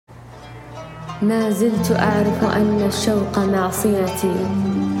ما زلت أعرف أن الشوق معصيتي،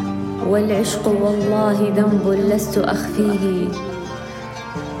 والعشق والله ذنب لست أخفيه.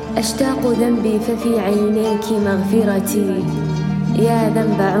 أشتاق ذنبي ففي عينيك مغفرتي، يا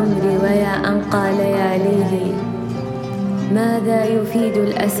ذنب عمري ويا أنقى لياليه. ماذا يفيد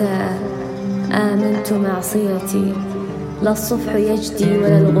الأسى؟ آمنت معصيتي، لا الصفح يجدي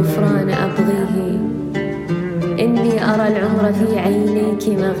ولا الغفران أبغيه. إني أرى العمر في عينيك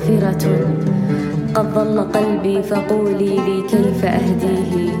مغفرة، قد ضل قلبي فقولي لي كيف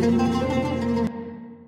أهديه.